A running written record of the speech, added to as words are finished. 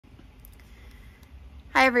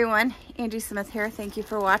Hi everyone, Angie Smith here. Thank you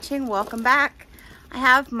for watching. Welcome back. I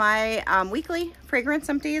have my weekly fragrance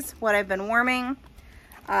empties, what I've been warming.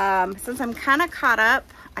 Since I'm kind of caught up,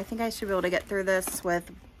 I think I should be able to get through this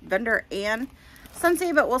with Vendor and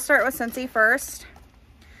Scentsy, but we'll start with Scentsy first.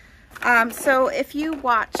 So if you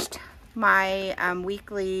watched my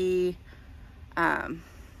weekly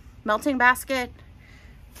melting basket,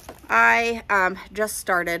 I just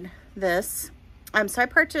started this. So I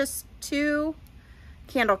purchased 2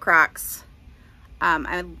 candle crocks.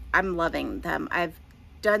 I'm loving them. I've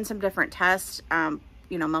done some different tests,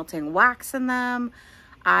 melting wax in them.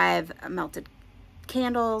 I've melted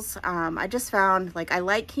candles. I just found I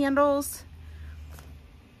like candles,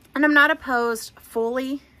 and I'm not opposed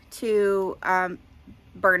fully to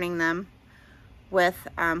burning them with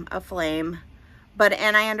a flame,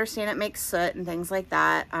 and I understand it makes soot and things like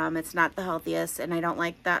that. It's not the healthiest, and I don't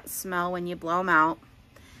like that smell when you blow them out.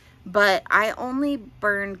 But I only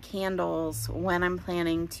burn candles when I'm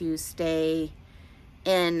planning to stay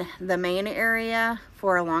in the main area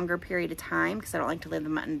for a longer period of time, because I don't like to leave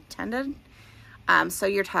them unattended. So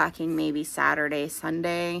you're talking maybe Saturday,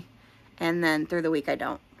 Sunday, and then through the week I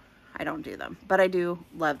don't do them. But I do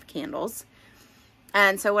love candles.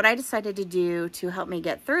 And so what I decided to do to help me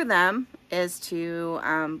get through them is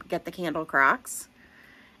to get the candle crocks.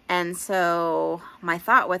 And so my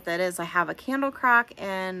thought with it is I have a candle crock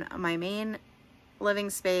in my main living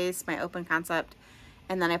space, my open concept,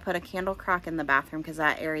 and then I put a candle crock in the bathroom because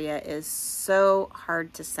that area is so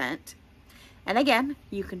hard to scent. And again,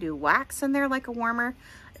 you can do wax in there like a warmer,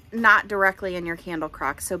 not directly in your candle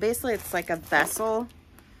crock. So basically it's like a vessel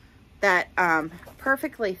that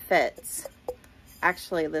perfectly fits.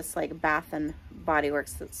 Actually, this Bath and Body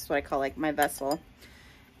Works, that's what I call my vessel.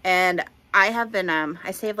 And I have been,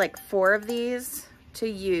 I saved 4 of these to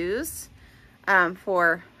use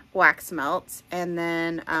for wax melts, and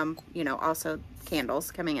then, also candles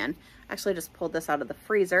coming in. Actually just pulled this out of the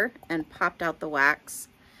freezer and popped out the wax,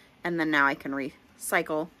 and then now I can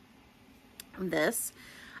recycle this.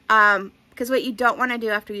 Because what you don't want to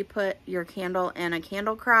do after you put your candle in a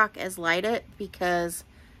candle crock is light it, because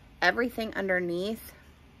everything underneath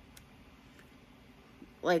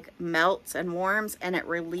melts and warms, and it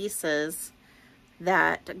releases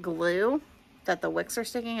that glue that the wicks are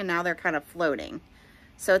sticking, and now they're kind of floating.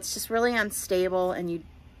 So it's just really unstable, and you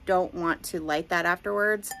don't want to light that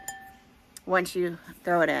afterwards once you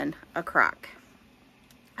throw it in a crock.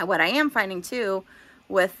 And what I am finding too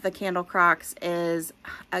with the candle crocks is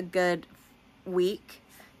a good week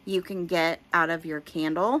you can get out of your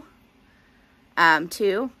candle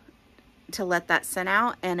to let that scent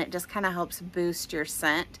out, and it just kind of helps boost your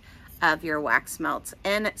scent of your wax melts,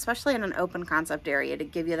 and especially in an open concept area, to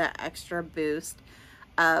give you that extra boost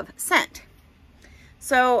of scent.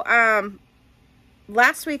 So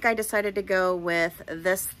last week I decided to go with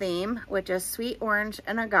this theme, which is sweet orange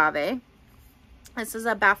and agave. This is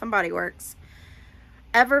a Bath and Body Works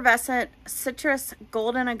effervescent citrus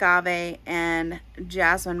golden agave and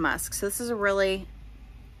jasmine musk. So this is a really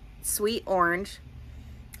sweet orange,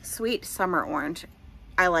 sweet summer orange.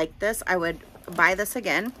 I like this. I would buy this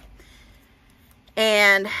again.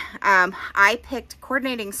 And I picked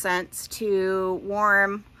coordinating scents to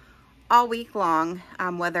warm all week long,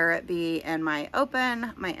 whether it be in my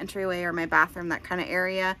open, my entryway, or my bathroom, that kind of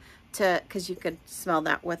area, because you could smell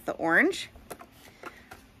that with the orange.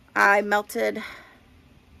 I melted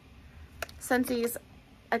Scentsy's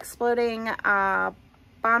Exploding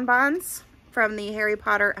Bonbons from the Harry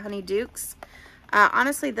Potter Honey Dukes.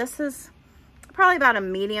 Honestly, this is probably about a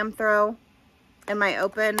medium throw in my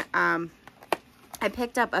open. I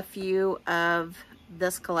picked up a few of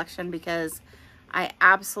this collection because I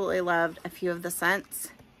absolutely loved a few of the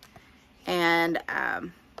scents. And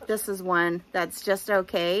this is one that's just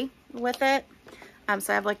okay with it.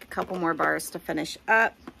 So I have a couple more bars to finish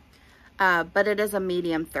up. But it is a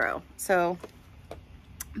medium throw.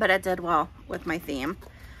 But it did well with my theme.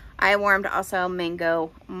 I warmed also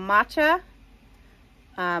Mango Matcha,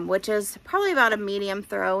 which is probably about a medium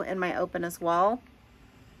throw in my open as well.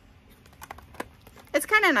 It's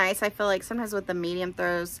kind of nice. I feel like sometimes with the medium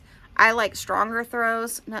throws, I like stronger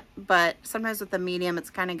throws, but sometimes with the medium, it's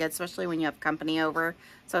kind of good, especially when you have company over,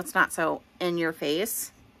 so it's not so in your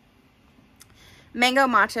face. Mango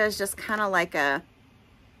Matcha is just kind of like a,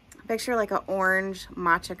 picture like an orange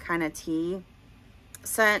matcha kind of tea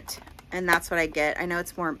scent, and that's what I get. I know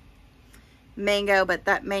it's more mango, but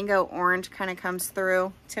that mango orange kind of comes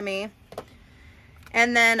through to me.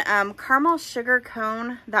 And then caramel sugar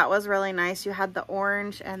cone, that was really nice. You had the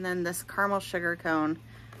orange and then this caramel sugar cone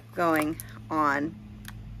going on.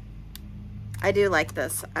 I do like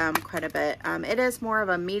this quite a bit. It is more of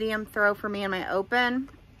a medium throw for me in my open,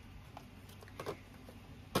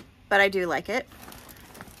 but I do like it.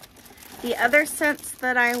 The other scents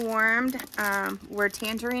that I warmed were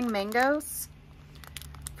Tangerine Mangoes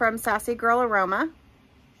from Sassy Girl Aroma.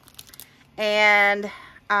 And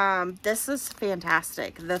this is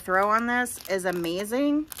fantastic. The throw on this is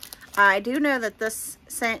amazing. I do know that this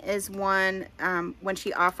scent is one, when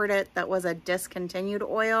she offered it, that was a discontinued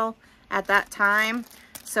oil at that time.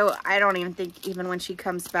 So I don't even think even when she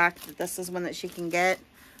comes back that this is one that she can get.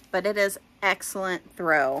 But it is excellent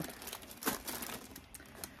throw.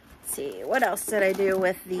 Let's see, what else did I do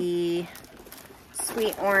with the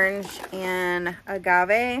sweet orange and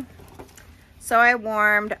agave? So I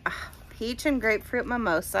warmed peach and grapefruit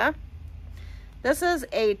mimosa. This is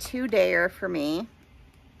a 2-dayer for me.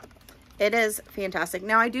 It is fantastic.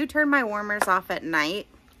 Now I do turn my warmers off at night.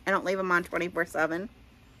 I don't leave them on 24/7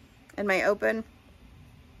 in my open.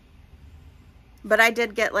 But I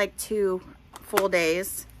did get like 2 full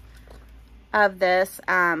days of this,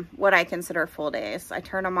 what I consider full days. I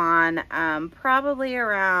turn them on probably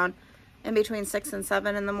around in between 6 and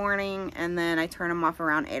 7 in the morning, and then I turn them off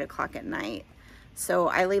around 8 o'clock at night. So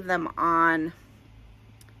I leave them on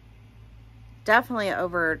definitely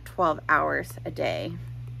over 12 hours a day.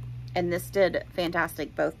 And this did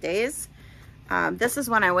fantastic both days. This is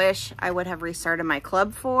one I wish I would have restarted my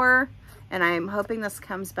club for, and I'm hoping this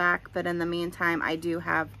comes back, but in the meantime, I do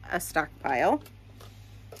have a stockpile.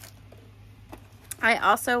 I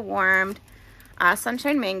also warmed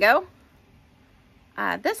Sunshine Mango.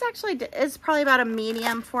 This actually is probably about a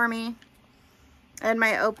medium for me in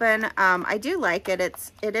my open. I do like it.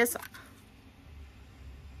 It is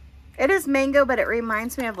mango, but it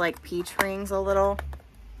reminds me of like peach rings a little.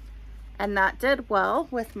 And that did well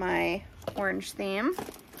with my orange theme.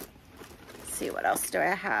 Let's see, what else do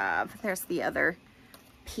I have? There's the other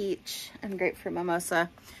peach and grapefruit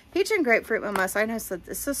mimosa. Peach and grapefruit mimosa, I noticed that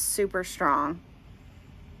this is super strong,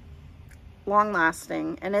 long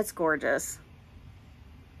lasting, and it's gorgeous.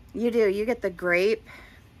 You get the grapefruit,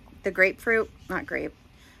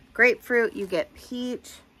 grapefruit, you get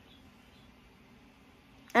peach.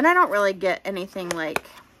 And I don't really get anything like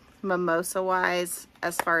mimosa wise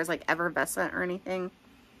as far as like effervescent or anything.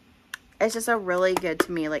 It's just a really good,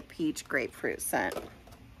 to me, like peach grapefruit scent.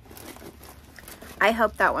 I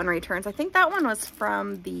hope that one returns. I think that one was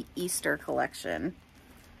from the Easter collection.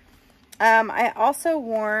 I also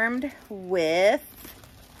warmed with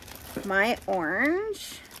my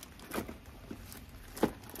orange.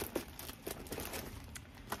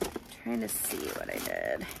 Trying to see what I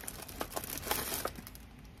did.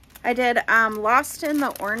 I did Lost in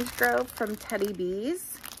the Orange Grove from Teddy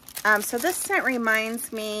Bees. So this scent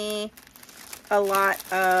reminds me a lot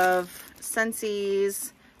of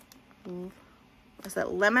Scentsy's, was it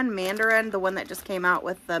Lemon Mandarin, the one that just came out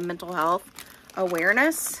with the mental health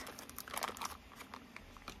awareness?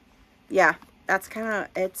 Yeah, that's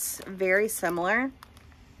it's very similar.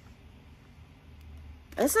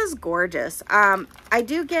 This is gorgeous. I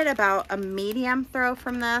do get about a medium throw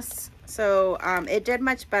from this. So it did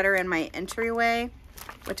much better in my entryway,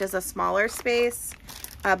 which is a smaller space,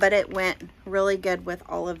 but it went really good with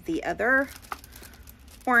all of the other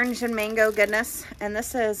orange and mango goodness. And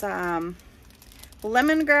this is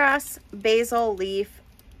lemongrass, basil leaf,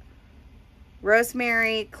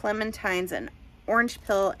 rosemary, clementines, and orange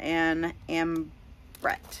peel and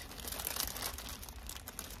ambrette.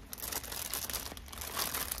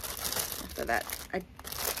 After that, I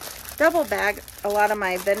double bag a lot of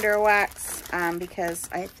my vendor wax because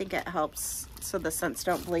I think it helps so the scents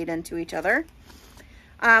don't bleed into each other.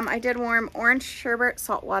 I did warm orange sherbet,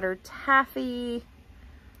 saltwater taffy.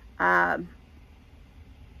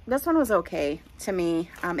 This one was okay to me.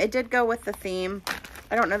 It did go with the theme.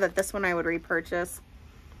 I don't know that this one I would repurchase.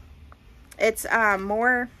 It's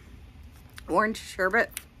more orange sherbet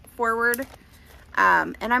forward.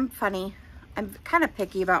 And I'm funny. I'm kind of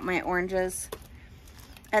picky about my oranges.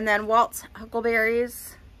 And then Waltz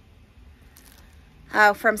Huckleberries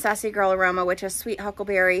from Sassy Girl Aroma, which is sweet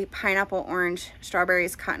huckleberry, pineapple, orange,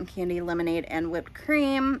 strawberries, cotton candy, lemonade, and whipped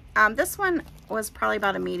cream. This one was probably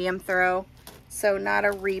about a medium throw, so not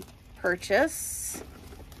a repurchase.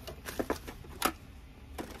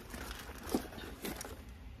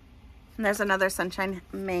 And there's another Sunshine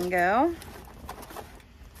Mango.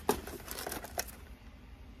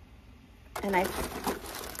 And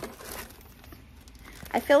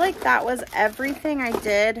I feel like that was everything I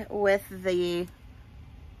did with the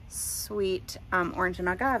sweet orange and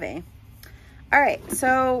agave. All right,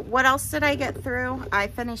 so what else did I get through? I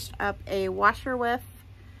finished up a washer with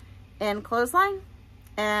and clothesline,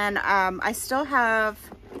 And I still have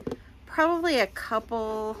probably a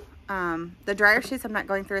couple, the dryer sheets I'm not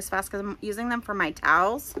going through as fast because I'm using them for my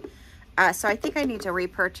towels. So I think I need to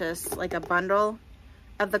repurchase like a bundle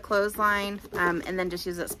of the clothesline and then just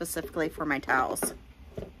use it specifically for my towels.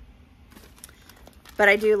 But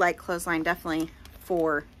I do like clothesline definitely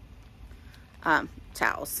for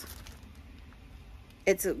towels.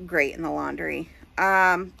 It's great in the laundry.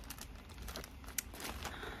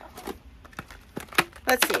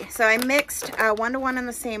 Let's see. So I mixed 1-to-1 in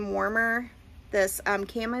the same warmer, this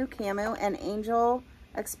Camu and Angel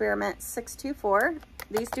Experiment 624.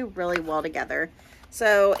 These do really well together.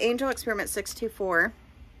 So Angel Experiment 624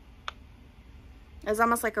 is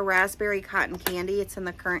almost like a raspberry cotton candy. It's in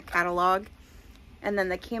the current catalog. And then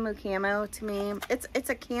the Camu to me, it's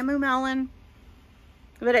a Camu melon,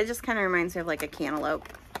 but it just kind of reminds me of like a cantaloupe.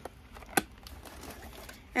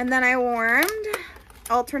 And then I warmed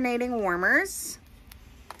alternating warmers,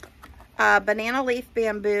 Banana Leaf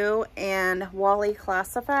Bamboo and Wally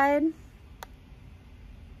Classified.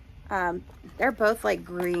 They're both like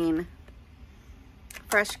green,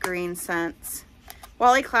 fresh green scents.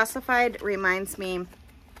 Wally Classified reminds me,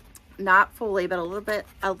 not fully, but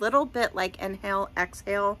a little bit like Inhale,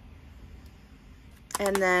 Exhale.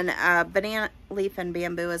 And then Banana Leaf and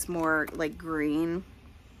Bamboo is more like green.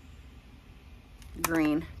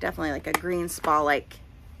 Green, definitely like a green spa-like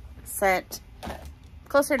scent.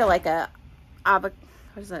 Closer to like a, what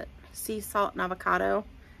is it? Sea salt and avocado.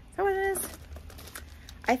 Is that what it is?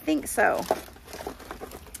 I think so.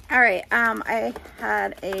 All right, I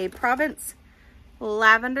had a Provence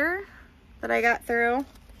lavender that I got through,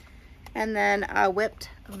 and then a whipped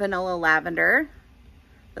vanilla lavender.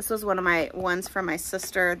 This was one of my ones from my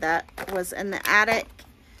sister that was in the attic,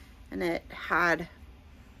 and it had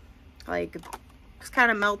like, it's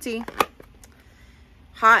kind of melty,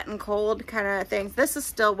 hot and cold kind of things. This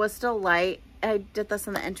is was still light. I did this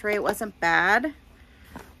in the entry. It wasn't bad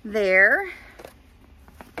there.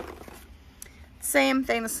 Same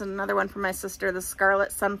thing. This is another one from my sister, the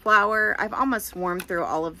Scarlet Sunflower. I've almost warmed through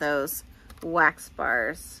all of those wax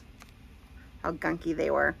bars. How gunky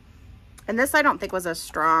they were. And this I don't think was as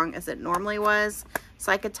strong as it normally was,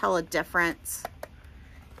 so I could tell a difference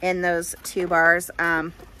in those 2 bars.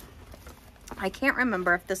 I can't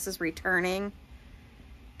remember if this is returning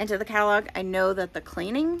into the catalog. I know that the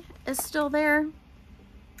cleaning is still there.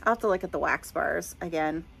 I'll have to look at the wax bars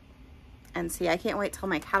again and see. I can't wait till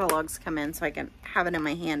my catalogs come in so I can have it in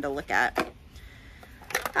my hand to look at.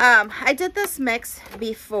 I did this mix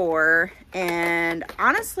before, and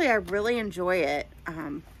honestly, I really enjoy it.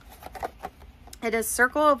 It is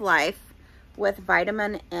Circle of Life with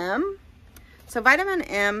Vitamin M. So Vitamin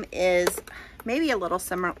M is maybe a little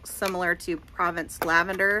similar to Provence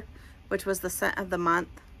Lavender, which was the scent of the month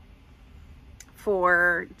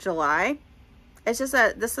for July. It's just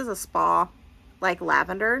this is a spa like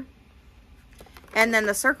lavender. And then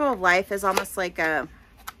the Circle of Life is almost like a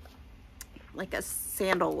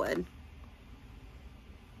sandalwood.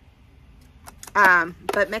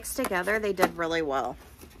 But mixed together, they did really well.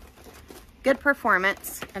 Good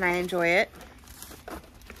performance, and I enjoy it.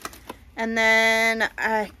 And then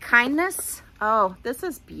Kindness. Oh, this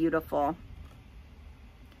is beautiful.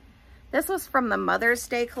 This was from the Mother's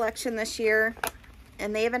Day collection this year,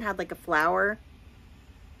 and they even had like a flower.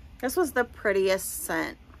 This was the prettiest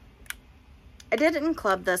scent. I didn't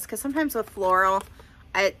club this because sometimes with floral,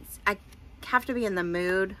 I have to be in the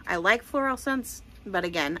mood. I like floral scents, but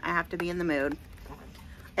again, I have to be in the mood.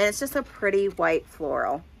 And it's just a pretty white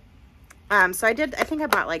floral. So I think I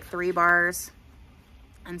bought like 3 bars.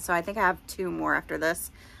 And so I think I have 2 more after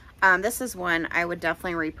this. This is one I would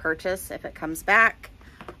definitely repurchase if it comes back.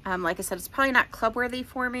 Like I said, it's probably not club worthy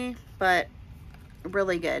for me, but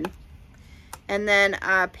really good. And then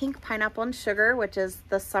Pink Pineapple and Sugar, which is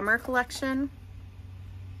the summer collection.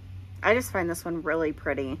 I just find this one really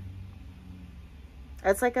pretty.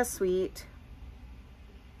 It's like a sweet,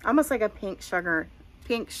 almost like a pink sugar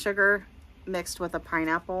mixed with a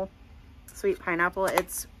pineapple, sweet pineapple.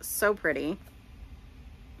 It's so pretty.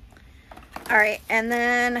 All right, and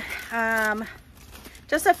then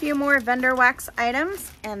just a few more vendor wax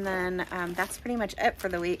items, and then that's pretty much it for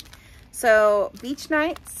the week. So Beach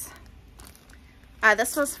Nights.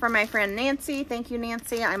 This was from my friend Nancy. Thank you,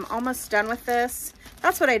 Nancy. I'm almost done with this.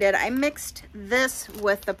 That's what I did. I mixed this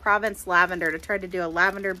with the Provence Lavender to try to do a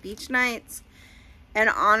lavender beach nights. And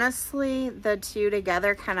honestly, the 2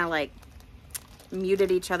 together kind of like muted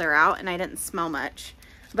each other out, and I didn't smell much.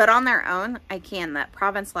 But on their own, I can. That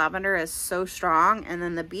Provence Lavender is so strong, and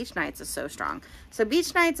then the Beach Nights is so strong. So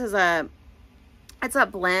Beach Nights is it's a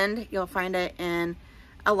blend. You'll find it in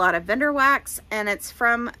a lot of vendor wax, and it's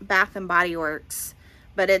from Bath and Body Works,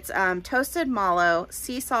 but it's toasted mallow,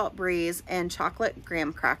 sea salt breeze, and chocolate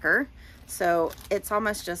graham cracker. So it's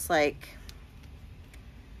almost just like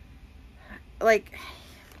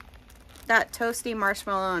that toasty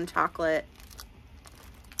marshmallow and chocolate.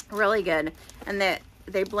 Really good. And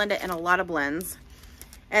they blend it in a lot of blends.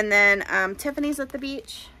 And then Tiffany's at the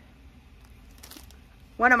Beach.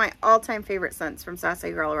 One of my all-time favorite scents from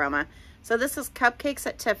Sassy Girl Aroma. So this is Cupcakes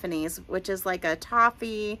at Tiffany's, which is like a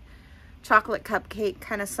toffee chocolate cupcake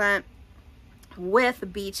kind of scent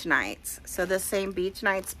with Beach Nights. So the same Beach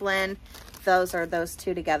Nights blend, those are those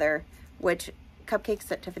two together, which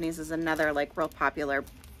Cupcakes at Tiffany's is another like real popular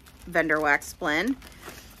vendor wax blend.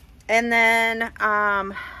 And then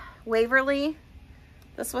Waverly,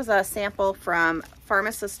 this was a sample from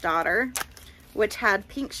Pharmacist's Daughter, which had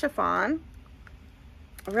pink chiffon.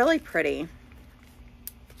 Really pretty.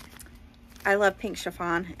 I love pink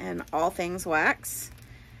chiffon and all things wax.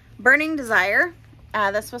 Burning Desire.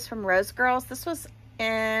 This was from Rose Girls. This was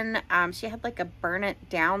in, she had like a Burn It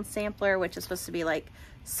Down sampler, which is supposed to be like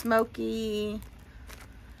smoky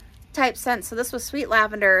type scent. So this was sweet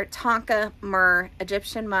lavender, tonka, myrrh,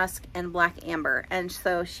 Egyptian musk, and black amber. And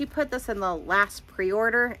so she put this in the last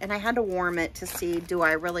pre-order, and I had to warm it to see, do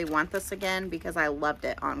I really want this again? Because I loved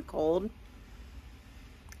it on cold.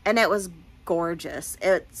 And it was gorgeous.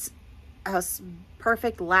 It's a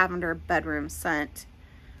perfect lavender bedroom scent.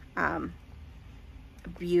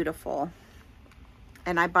 Beautiful.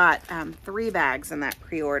 And I bought 3 bags in that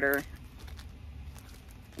pre-order.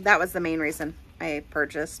 That was the main reason I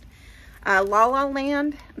purchased. La La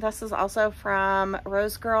Land, this is also from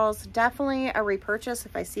Rose Girls. Definitely a repurchase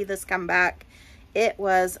if I see this come back. It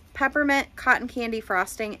was peppermint, cotton candy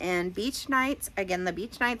frosting, and Beach Nights. Again, the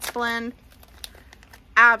Beach Nights blend.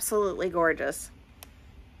 Absolutely gorgeous.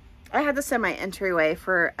 I had this in my entryway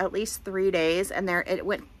for at least 3 days, and it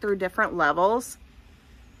went through different levels.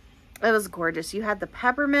 It was gorgeous. You had the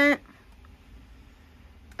peppermint,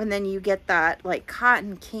 and then you get that like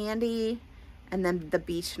cotton candy, and then the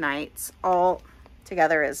Beach Nights all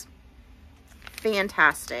together is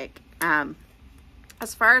fantastic.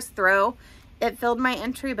 As far as throw, it filled my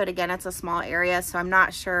entry, but again, it's a small area, so I'm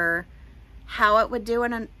not sure how it would do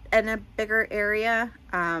in a bigger area.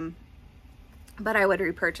 But I would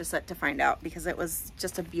repurchase it to find out, because it was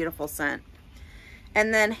just a beautiful scent.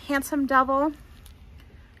 And then Handsome Devil.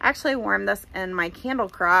 I actually warmed this in my candle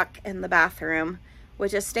crock in the bathroom,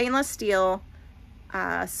 which is stainless steel,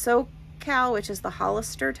 SoCal, which is the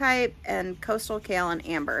Hollister type, and Coastal Kale and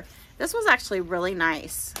Amber. This was actually really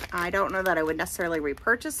nice. I don't know that I would necessarily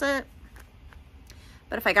repurchase it,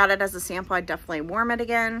 but if I got it as a sample, I'd definitely warm it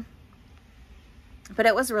again. But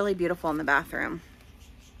it was really beautiful in the bathroom.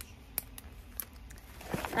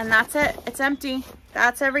 And that's it. It's empty.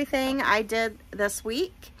 That's everything I did this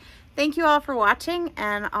week. Thank you all for watching,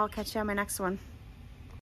 and I'll catch you on my next one.